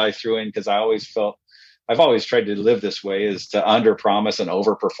material I threw in because I've always tried to live this way, is to under promise and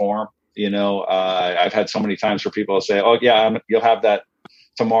over perform. I've had so many times where people say, "Oh yeah, you'll have that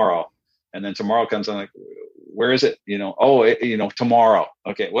tomorrow," and then tomorrow comes, I'm like, "Where is it?" Tomorrow.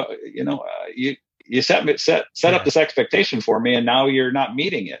 Okay, well, you set up this expectation for me, and now you're not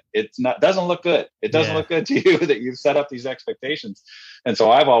meeting it. Doesn't look good. It doesn't look good to you that you've set up these expectations. And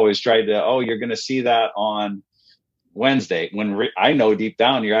so I've always tried to, you're going to see that on Wednesday, when I know deep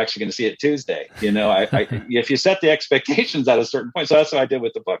down you're actually going to see it Tuesday. If you set the expectations at a certain point. So that's what I did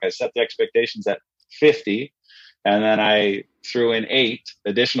with the book. I set the expectations at 50, and then I threw in 8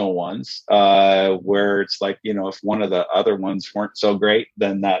 additional ones, where it's like, if one of the other ones weren't so great,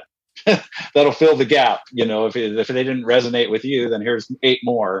 then that'll fill the gap. If they didn't resonate with you, then here's 8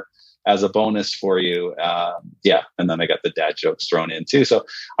 more as a bonus for you. And then I got the dad jokes thrown in too. So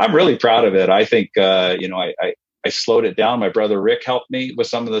I'm really proud of it. I think, I slowed it down. My brother Rick helped me with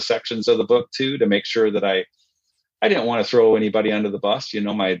some of the sections of the book too, to make sure that I didn't want to throw anybody under the bus.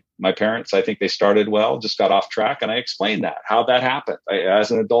 My parents, I think they started well, just got off track. And I explained how that happened. As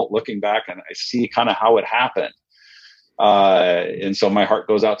an adult looking back, and I see kind of how it happened. And so my heart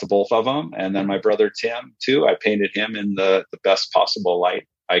goes out to both of them. And then my brother Tim too, I painted him in the best possible light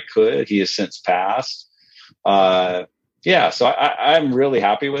I could. He has since passed. So I'm really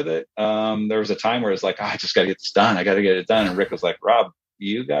happy with it. There was a time where it's like, I just got to get this done. I got to get it done. And Rick was like, Rob,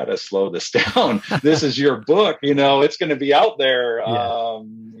 you got to slow this down. This is your book. It's going to be out there. Yeah.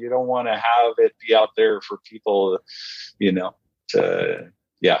 You don't want to have it be out there for people, to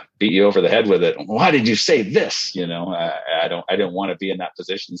beat you over the head with it. Why did you say this? I didn't want to be in that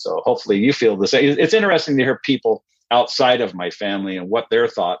position. So hopefully you feel the same. It's interesting to hear people outside of my family and what their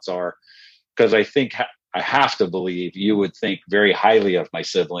thoughts are, because I think I have to believe you would think very highly of my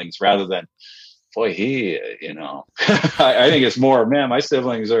siblings, rather than, boy, I think it's more, man, my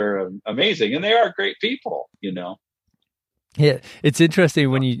siblings are amazing, and they are great people, Yeah, it's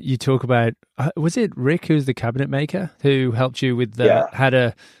interesting when you talk about, was it Rick who's the cabinet maker who helped you with how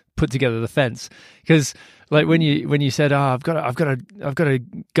to put together the fence? Because like when you said, I've got to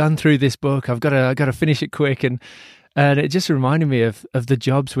gun through this book, I've got to finish it quick, and it just reminded me of the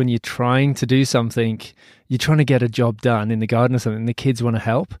jobs when you're trying to do something, you're trying to get a job done in the garden or something, and the kids want to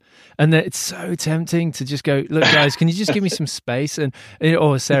help. And it's so tempting to just go, look, guys, can you just give me some space?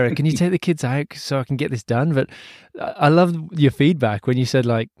 Or Sarah, can you take the kids out so I can get this done? But I love your feedback when you said,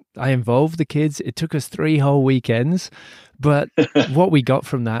 like, I involved the kids. It took us 3 whole weekends. But what we got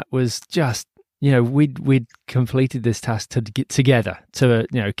from that was just, we'd completed this task to get together to,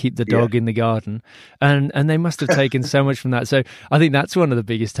 keep the dog in the garden. And they must have taken so much from that. So I think that's one of the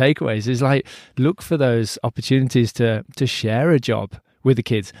biggest takeaways, is like, look for those opportunities to share a job with the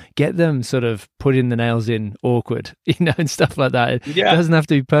kids, get them sort of putting the nails in awkward, and stuff like that. It doesn't have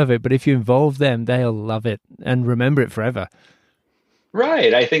to be perfect, but if you involve them, they'll love it and remember it forever.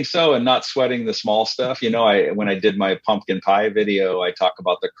 Right. I think so. And not sweating the small stuff. When I did my pumpkin pie video, I talk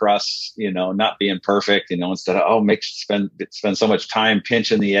about the crust, not being perfect, instead of, spend so much time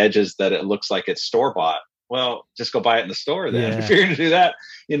pinching the edges that it looks like it's store-bought. Well, just go buy it in the store then. Yeah. If you're going to do that,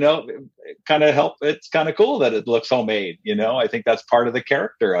 kind of help. It's kind of cool that it looks homemade. I think that's part of the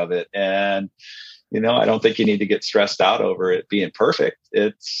character of it. And I don't think you need to get stressed out over it being perfect.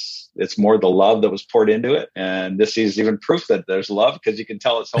 It's more the love that was poured into it. And this is even proof that there's love, because you can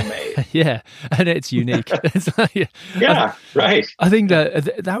tell it's homemade. Yeah. And it's unique. It's like, yeah, right. I think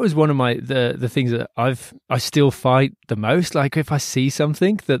that was one of the things that I still fight the most. Like if I see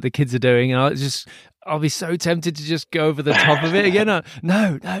something that the kids are doing, and I'll be so tempted to just go over the top of it again.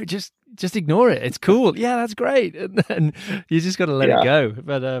 No, just ignore it. It's cool. Yeah, that's great. And then you just got to let it go.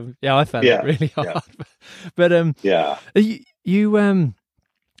 But I found it really hard. But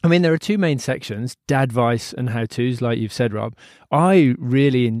I mean, there are two main sections: dadvice and how-tos, like you've said, Rob. I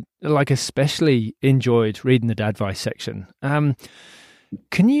really especially enjoyed reading the dadvice section.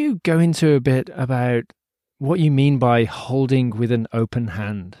 Can you go into a bit about what you mean by holding with an open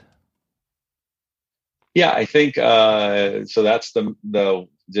hand? Yeah, I think so. That's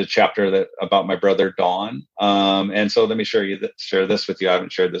the chapter about my brother Don. And so let me share this with you. I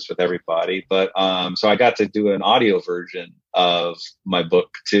haven't shared this with everybody, but so I got to do an audio version of my book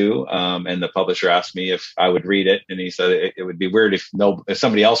too. And the publisher asked me if I would read it, and he said it would be weird if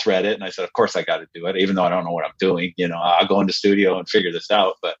somebody else read it. And I said, of course I got to do it, even though I don't know what I'm doing. I'll go into studio and figure this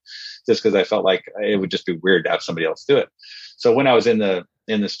out. But just because I felt like it would just be weird to have somebody else do it. So when I was in the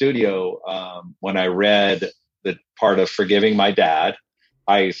studio, when I read the part of forgiving my dad,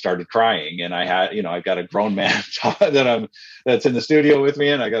 I started crying, and I had, I got a grown man that's in the studio with me,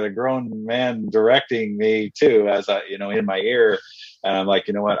 and I got a grown man directing me too, as in my ear. And I'm like,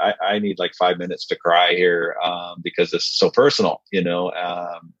 you know what, I need like 5 minutes to cry here, because it's so personal,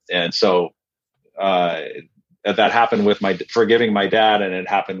 and so, that happened with my forgiving my dad. And it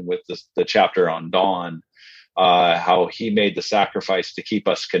happened with the chapter on Dawn, how he made the sacrifice to keep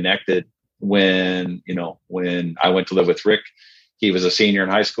us connected when I went to live with Rick. He was a senior in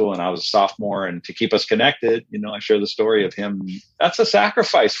high school and I was a sophomore, and to keep us connected, I share the story of him. That's a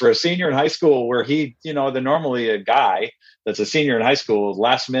sacrifice for a senior in high school, where he, normally a guy that's a senior in high school,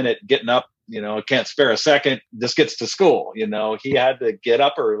 last minute getting up, can't spare a second, just gets to school. He had to get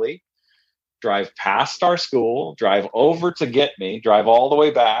up early, drive past our school, drive over to get me, drive all the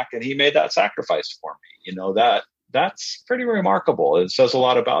way back. And he made that sacrifice for me. That's pretty remarkable. It says a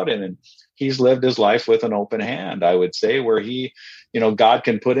lot about him. And he's lived his life with an open hand, I would say, where he, God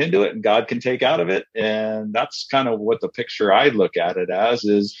can put into it and God can take out of it. And that's kind of what the picture I look at it as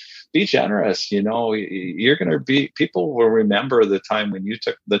is: be generous. You're going to be, people will remember the time when you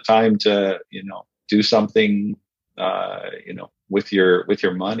took the time to, do something, with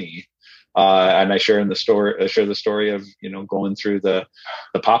your money. And I share the story of, going through the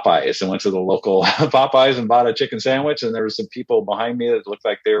Popeyes, and went to the local Popeyes and bought a chicken sandwich. And there were some people behind me that looked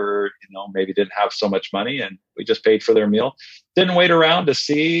like they were, maybe didn't have so much money, and we just paid for their meal. Didn't wait around to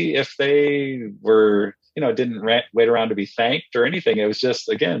see if they were, didn't wait around to be thanked or anything. It was just,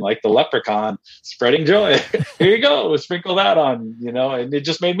 again, like the leprechaun spreading joy. Here you go. Sprinkle that on, and it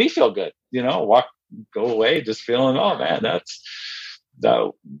just made me feel good, go away just feeling, oh man, that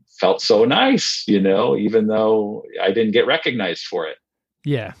felt so nice, even though I didn't get recognized for it.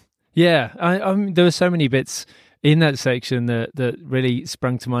 Yeah. Yeah. I mean, there were so many bits in that section that really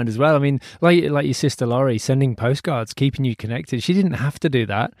sprung to mind as well. I mean, like your sister Laurie sending postcards, keeping you connected. She didn't have to do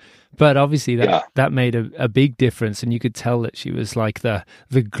that, but obviously that made a big difference. And you could tell that she was like the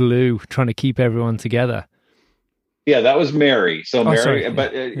glue trying to keep everyone together. Yeah, that was Mary. So Mary,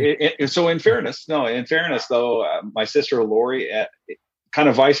 but so in fairness though, my sister Lori, kind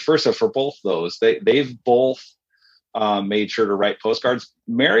of vice versa for both those. They've both made sure to write postcards.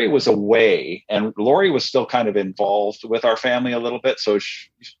 Mary was away, and Lori was still kind of involved with our family a little bit, so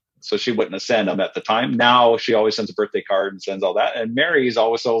she wouldn't have sent them at the time. Now she always sends a birthday card and sends all that. And Mary's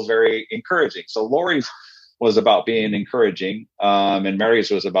also very encouraging. So Lori's was about being encouraging, and Mary's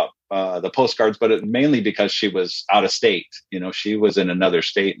was about the postcards, but mainly because she was out of state. She was in another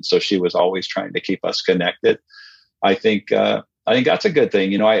state, and so she was always trying to keep us connected. I think that's a good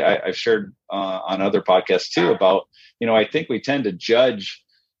thing. I've shared on other podcasts too about, I think we tend to judge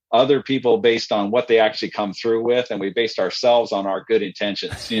other people based on what they actually come through with, and we based ourselves on our good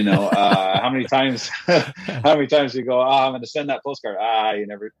intentions. How many times you go, I'm going to send that postcard. You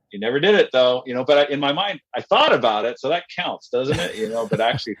never did it though, but in my mind, I thought about it. So that counts, doesn't it? But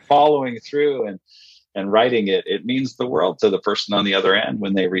actually following through and writing it means the world to the person on the other end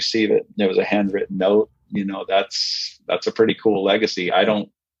when they receive it. There was a handwritten note, that's a pretty cool legacy.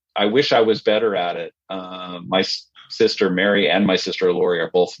 I wish I was better at it. My sister Mary and my sister Lori are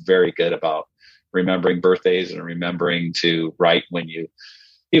both very good about remembering birthdays and remembering to write when you,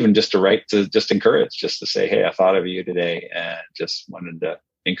 even just to write, to just encourage, just to say, hey, I thought of you today and just wanted to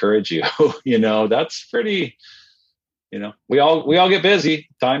encourage you. That's pretty we all get busy.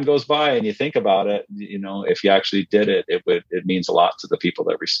 Time goes by, and you think about it. If you actually did it, it means a lot to the people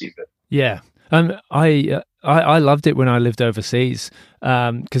that receive it. Yeah. I loved it when I lived overseas,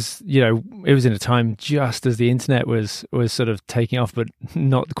 because it was in a time just as the internet was sort of taking off, but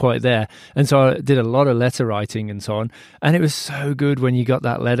not quite there. And so I did a lot of letter writing and so on. And it was so good when you got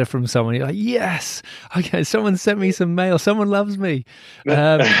that letter from someone. You're like, yes, okay, someone sent me some mail. Someone loves me.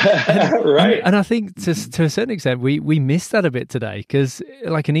 Right. And I think to a certain extent, we miss that a bit today, because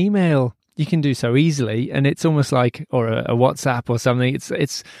like an email you can do so easily, and it's almost like, or a WhatsApp or something.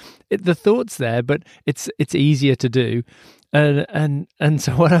 The thought's there, but it's easier to do. And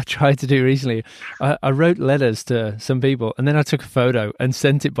so what I tried to do recently, I wrote letters to some people, and then I took a photo and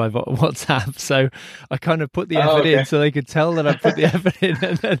sent it by WhatsApp. So I kind of put the effort in, so they could tell that I put the effort in,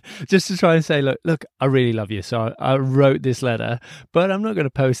 and then just to try and say, look, I really love you. So I wrote this letter, but I'm not going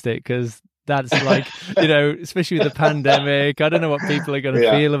to post it, because that's like, especially with the pandemic, I don't know what people are going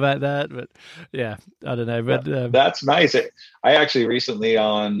to feel about that, but yeah, I don't know. But that's nice. I actually recently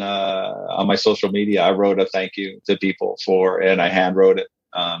on my social media, I wrote a thank you to people and I hand wrote it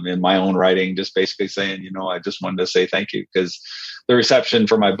in my own writing, just basically saying, I just wanted to say thank you, because the reception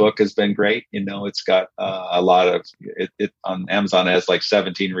for my book has been great. It's got a lot of it on Amazon. It has like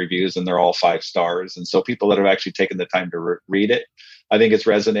 17 reviews, and they're all 5 stars. And so people that have actually taken the time to read it, I think it's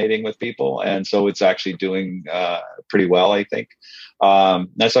resonating with people. And so it's actually doing pretty well, I think. And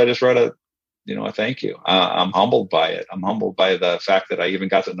so I just wrote a thank you. I'm humbled by it. I'm humbled by the fact that I even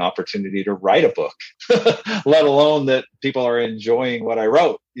got an opportunity to write a book, let alone that people are enjoying what I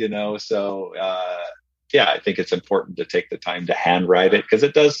wrote, So, I think it's important to take the time to handwrite it, because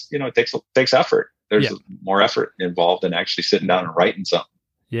it does, it takes effort. There's more effort involved in actually sitting down and writing something.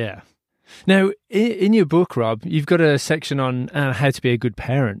 Yeah. Now, in your book, Rob, you've got a section on how to be a good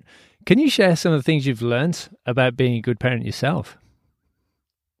parent. Can you share some of the things you've learned about being a good parent yourself?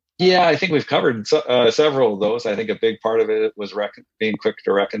 Yeah, I think we've covered several of those. I think a big part of it was being quick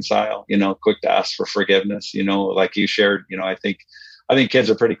to reconcile, quick to ask for forgiveness, like you shared, I think kids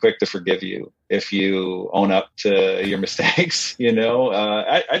are pretty quick to forgive you if you own up to your mistakes.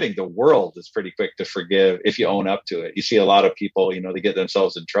 I think the world is pretty quick to forgive if you own up to it. You see a lot of people, they get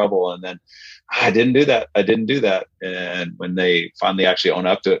themselves in trouble, and then I didn't do that. And when they finally actually own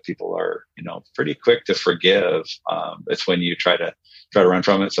up to it, people are, pretty quick to forgive. It's when you try to run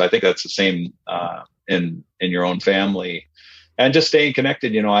from it. So I think that's the same in your own family. And just staying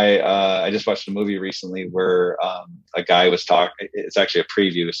connected. I just watched a movie recently where a guy was talking. It's actually a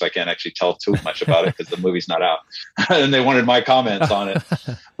preview, so I can't actually tell too much about it because the movie's not out. And they wanted my comments on it.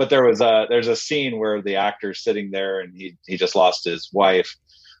 But there's a scene where the actor's sitting there, and he just lost his wife.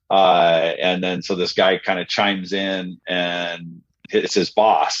 And then so this guy kind of chimes in, and it's his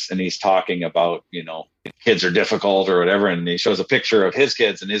boss, and he's talking about, kids are difficult or whatever. And he shows a picture of his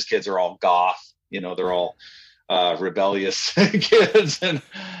kids, and his kids are all goth. They're all rebellious kids. And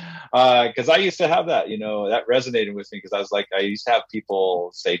because I used to have that, that resonated with me, because I was like, I used to have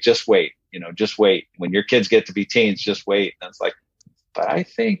people say, just wait, just wait. When your kids get to be teens, just wait. And it's like, but I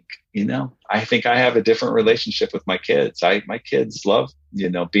think I have a different relationship with my kids. My kids love,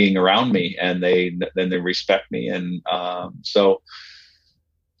 being around me, and they respect me. And so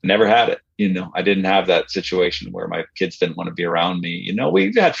never had it. I didn't have that situation where my kids didn't want to be around me.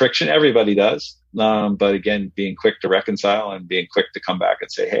 We've had friction. Everybody does. But again, being quick to reconcile and being quick to come back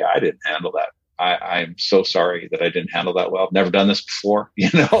and say, hey, I didn't handle that. I'm so sorry that I didn't handle that well. I've never done this before,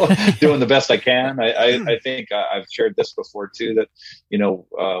 doing the best I can. I think I've shared this before too, that,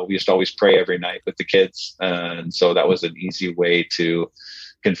 we used to always pray every night with the kids. And so that was an easy way to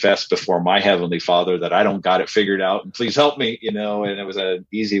confess before my Heavenly Father that I don't got it figured out, and please help me, and it was an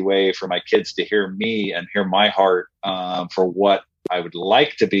easy way for my kids to hear me and hear my heart for what I would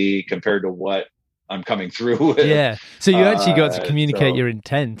like to be compared to what I'm coming through with. Yeah. So you actually got to communicate your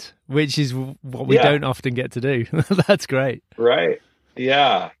intent, which is what we don't often get to do. That's great. Right.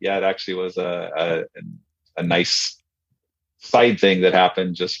 Yeah. Yeah. It actually was a nice side thing that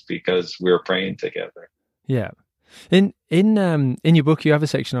happened just because we were praying together. Yeah. In your book, you have a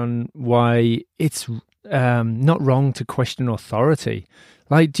section on why it's not wrong to question authority.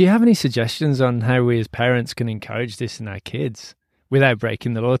 Like, do you have any suggestions on how we as parents can encourage this in our kids without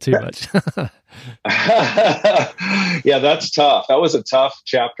breaking the law too much? Yeah, that's tough. That was a tough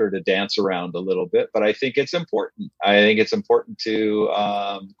chapter to dance around a little bit, but I think it's important. I think it's important to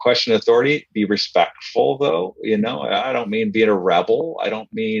question authority, be respectful, though. I don't mean being a rebel. I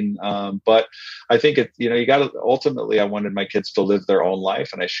don't mean, but I think it. You got to ultimately. I wanted my kids to live their own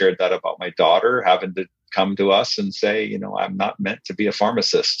life, and I shared that about my daughter having to come to us and say, I'm not meant to be a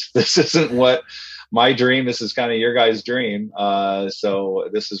pharmacist. This isn't what my dream. This is kind of your guys' dream. So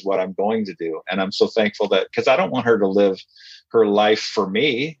this is what I'm going to do. And I'm so thankful that, because I don't want her to live her life for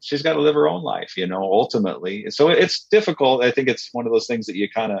me. She's got to live her own life, ultimately. So it's difficult. I think it's one of those things that you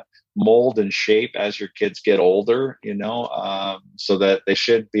kind of mold and shape as your kids get older, so that they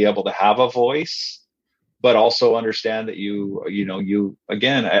should be able to have a voice, but also understand that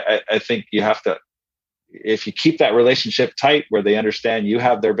I think you have to, if you keep that relationship tight where they understand you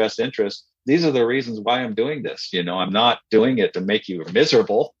have their best interest, these are the reasons why I'm doing this. I'm not doing it to make you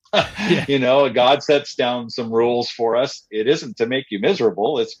miserable. Yeah. God sets down some rules for us. It isn't to make you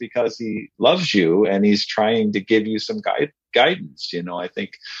miserable. It's because he loves you and he's trying to give you some guidance, I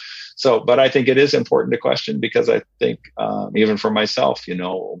think. So, but I think it is important to question, because I think even for myself,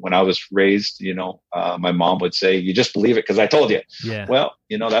 when I was raised, my mom would say, you just believe it because I told you. Yeah. Well,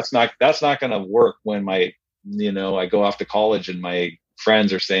 that's not going to work when I go off to college and my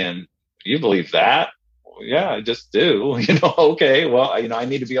friends are saying, you believe that? Well, yeah, I just do. Okay, well, I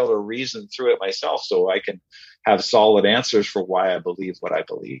need to be able to reason through it myself so I can have solid answers for why I believe what I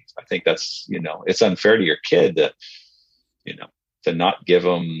believe. I think that's, it's unfair to your kid that, to not give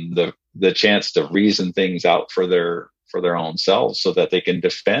them the chance to reason things out for their own selves so that they can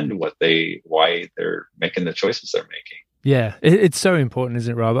defend why they're making the choices they're making. Yeah, it's so important,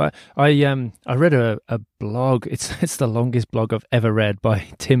 isn't it, Rob? I read a blog. It's the longest blog I've ever read by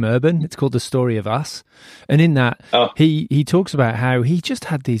Tim Urban. It's called The Story of Us. And in that, he talks about how he just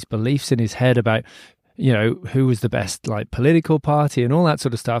had these beliefs in his head about, who was the best political party and all that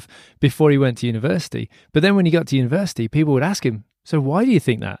sort of stuff before he went to university. But then when he got to university, people would ask him, so why do you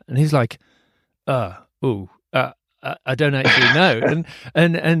think that? And he's like, I don't actually know.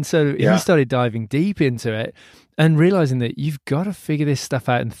 And so he started diving deep into it and realizing that you've got to figure this stuff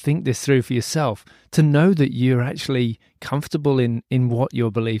out and think this through for yourself to know that you're actually comfortable in what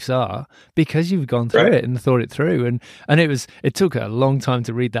your beliefs are, because you've gone through it and thought it through. And it took a long time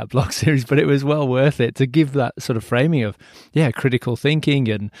to read that blog series, but it was well worth it to give that sort of framing of, critical thinking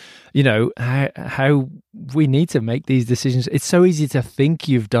and, how we need to make these decisions. It's so easy to think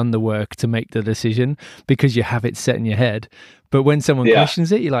you've done the work to make the decision because you have it set in your head. But when someone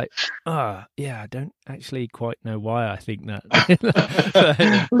questions it, you're like, I don't actually quite know why I think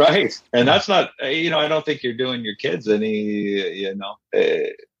that. Right. And that's not, I don't think you're doing your kids any, you're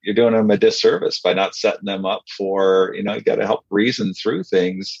doing them a disservice by not setting them up for, you got to help reason through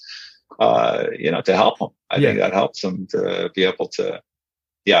things, to help them. I think that helps them to be able to,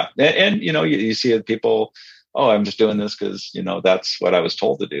 And you see people, I'm just doing this because, that's what I was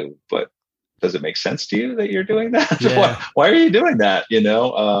told to do. But does it make sense to you that you're doing that? Yeah. Why are you doing that?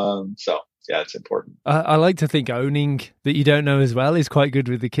 So it's important. I like to think owning that you don't know as well is quite good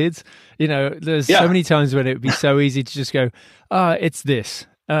with the kids. There's so many times when it would be so easy to just go, it's this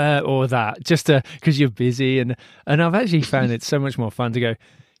or that, just because you're busy. And I've actually found it so much more fun to go,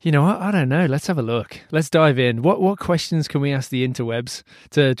 I don't know. Let's have a look. Let's dive in. What questions can we ask the interwebs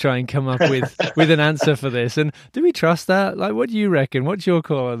to try and come up with an answer for this? And do we trust that? What do you reckon? What's your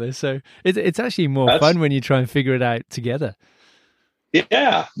call on this? So it's actually more fun when you try and figure it out together.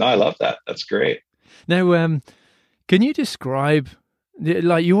 Yeah. No, I love that. That's great. Now, can you describe,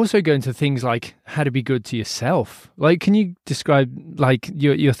 you also go into things like how to be good to yourself. Can you describe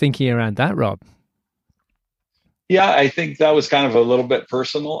your thinking around that, Rob? Yeah, I think that was kind of a little bit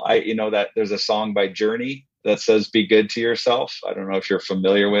personal. That there's a song by Journey that says, be good to yourself. I don't know if you're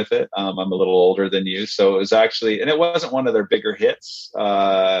familiar with it. I'm a little older than you. So it was actually, and it wasn't one of their bigger hits,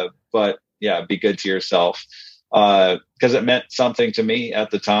 but be good to yourself. Because it meant something to me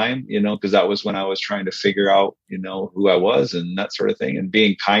at the time, because that was when I was trying to figure out, who I was and that sort of thing. And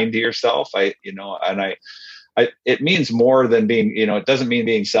being kind to yourself, it means more than being, it doesn't mean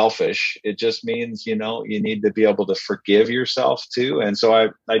being selfish. It just means, you need to be able to forgive yourself too. And so I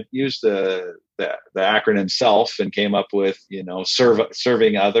used the acronym SELF and came up with,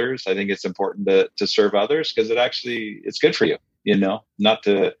 serving others. I think it's important to serve others because it's good for you, not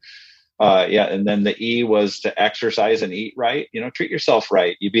to, and then the E was to exercise and eat right, treat yourself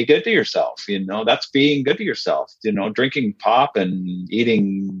right. You be good to yourself, that's being good to yourself, drinking pop and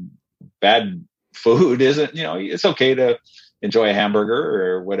eating bad food isn't, it's okay to enjoy a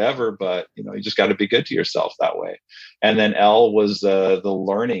hamburger or whatever, but you just got to be good to yourself that way. And then L was the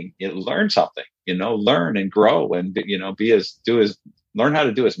learning. Learn something, learn and grow and learn how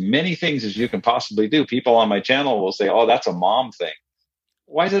to do as many things as you can possibly do. People on my channel will say, "Oh, that's a mom thing."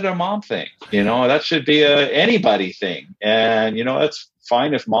 Why is it a mom thing? That should be a anybody thing. And that's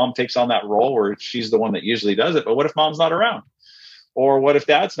fine if mom takes on that role where she's the one that usually does it. But what if mom's not around? Or what if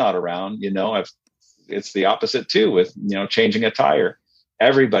dad's not around? It's the opposite too with, changing a tire.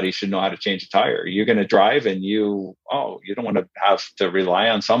 everybody should know how to change a tire. You're going to drive, and you don't want to have to rely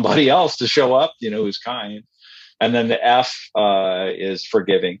on somebody else to show up, who's kind. And then the F is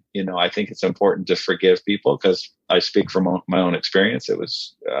forgiving. I think it's important to forgive people, because I speak from my own experience. It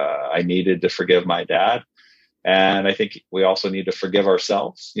was, I needed to forgive my dad. And I think we also need to forgive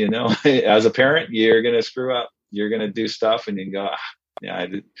ourselves. As a parent, you're going to screw up. You're going to do stuff, and you can go, yeah, I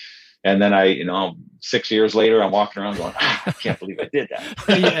did. And then 6 years later, I'm walking around going, I can't believe I did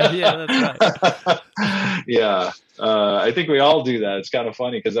that. yeah, that's right. Yeah. I think we all do that. It's kind of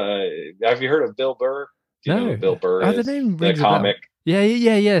funny, because have you heard of Bill Burr? Do you know who Bill Burr is? The name the comic. Yeah.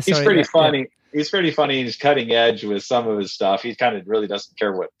 Sorry, he's pretty funny. Yeah. He's pretty funny. He's cutting edge with some of his stuff. He kind of really doesn't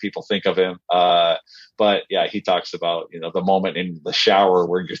care what people think of him. But yeah, he talks about, the moment in the shower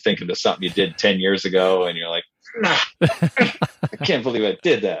where you're thinking of something you did 10 years ago, and you're like, nah, I can't believe I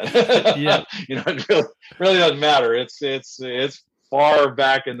did that. Yeah. It really doesn't matter. It's far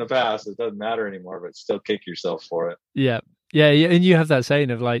back in the past. It doesn't matter anymore, but still kick yourself for it. Yeah. Yeah, and you have that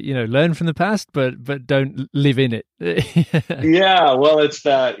saying of learn from the past, but don't live in it. Yeah, well, it's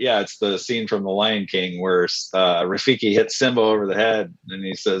the scene from The Lion King where Rafiki hits Simba over the head, and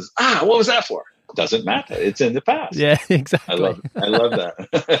he says, what was that for? Doesn't matter. It's in the past. Yeah, exactly. I love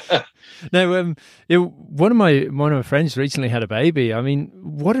that. Now, one of my friends recently had a baby. I mean,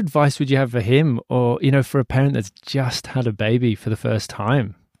 what advice would you have for him, or for a parent that's just had a baby for the first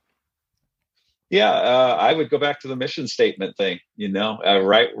time? Yeah, I would go back to the mission statement thing,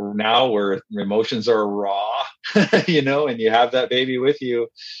 right now where emotions are raw, and you have that baby with you,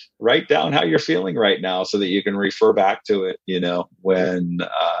 write down how you're feeling right now so that you can refer back to it,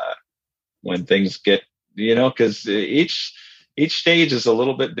 when things get, because each stage is a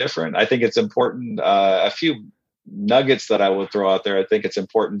little bit different. I think it's important. A few nuggets that I will throw out there. I think it's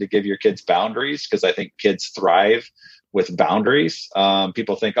important to give your kids boundaries, because I think kids thrive with boundaries.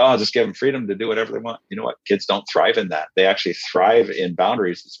 People think, just give them freedom to do whatever they want. You know what? Kids don't thrive in that. They actually thrive in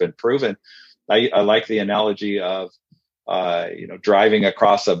boundaries. It's been proven. I like the analogy of, driving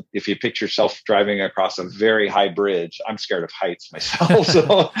across if you picture yourself driving across a very high bridge. I'm scared of heights myself,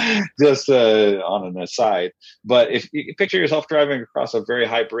 so just on an aside. But if you picture yourself driving across a very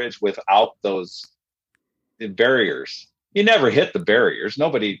high bridge without those barriers, you never hit the barriers.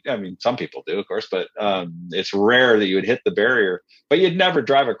 Some people do, of course, but it's rare that you would hit the barrier. But you'd never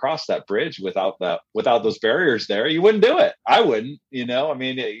drive across that bridge without those barriers there. You wouldn't do it. I wouldn't.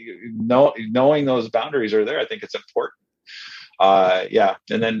 Knowing those boundaries are there, I think it's important. And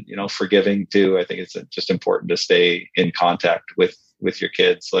then forgiving too. I think it's just important to stay in contact with your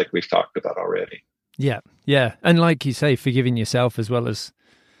kids, like we've talked about already. Yeah, and like you say, forgiving yourself as well as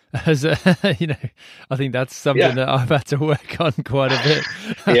I think that's something that I've had to work on quite a bit.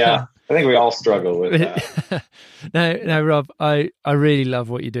 Yeah, I think we all struggle with that. Now, Rob, I really love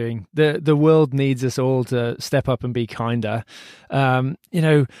what you're doing. The world needs us all to step up and be kinder,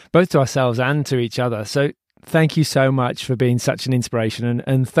 both to ourselves and to each other. So thank you so much for being such an inspiration,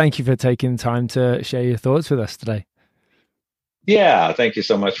 and thank you for taking the time to share your thoughts with us today. Yeah, thank you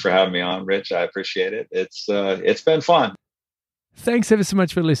so much for having me on, Rich. I appreciate it. It's been fun. Thanks ever so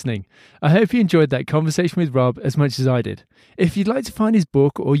much for listening. I hope you enjoyed that conversation with Rob as much as I did. If you'd like to find his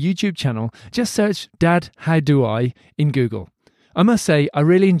book or YouTube channel, just search Dad, How Do I in Google. I must say, I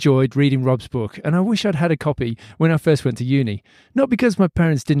really enjoyed reading Rob's book, and I wish I'd had a copy when I first went to uni. Not because my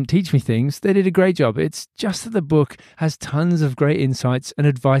parents didn't teach me things, they did a great job. It's just that the book has tons of great insights and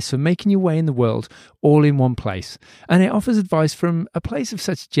advice for making your way in the world all in one place. And it offers advice from a place of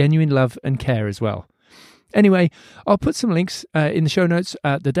such genuine love and care as well. Anyway, I'll put some links in the show notes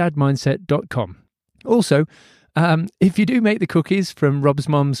at thedadmindset.com. Also, if you do make the cookies from Rob's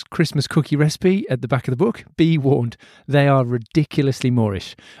mom's Christmas cookie recipe at the back of the book, be warned, they are ridiculously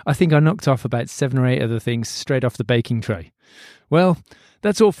Moorish. I think I knocked off about 7 or 8 other things straight off the baking tray. Well,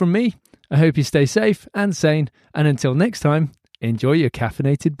 that's all from me. I hope you stay safe and sane, and until next time, enjoy your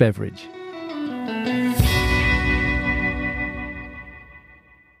caffeinated beverage.